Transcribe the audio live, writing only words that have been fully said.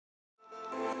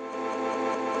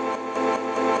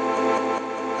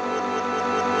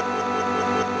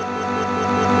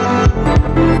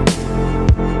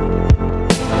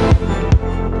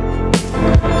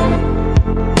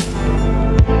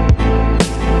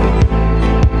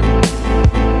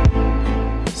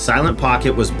Silent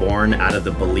Pocket was born out of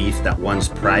the belief that one's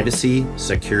privacy,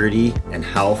 security, and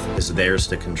health is theirs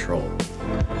to control.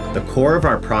 The core of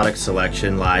our product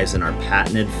selection lies in our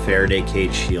patented Faraday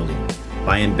cage shielding.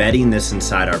 By embedding this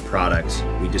inside our products,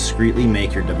 we discreetly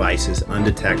make your devices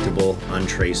undetectable,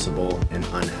 untraceable, and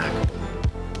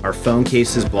unhackable. Our phone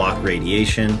cases block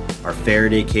radiation, our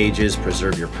Faraday cages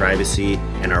preserve your privacy,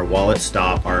 and our wallets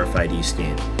stop RFID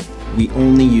scanning. We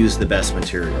only use the best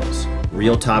materials: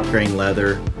 real top grain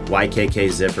leather, YKK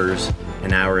zippers,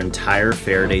 and our entire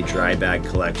Faraday dry bag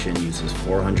collection uses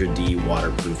 400D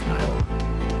waterproof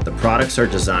nylon. The products are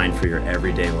designed for your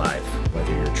everyday life,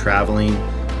 whether you're traveling,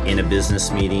 in a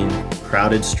business meeting,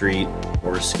 crowded street,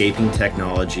 or escaping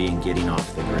technology and getting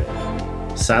off the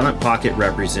grid. Silent Pocket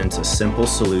represents a simple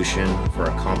solution for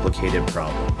a complicated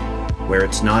problem, where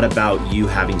it's not about you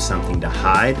having something to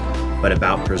hide, but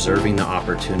about preserving the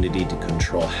opportunity to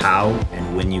control how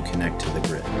and when you connect to the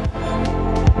grid.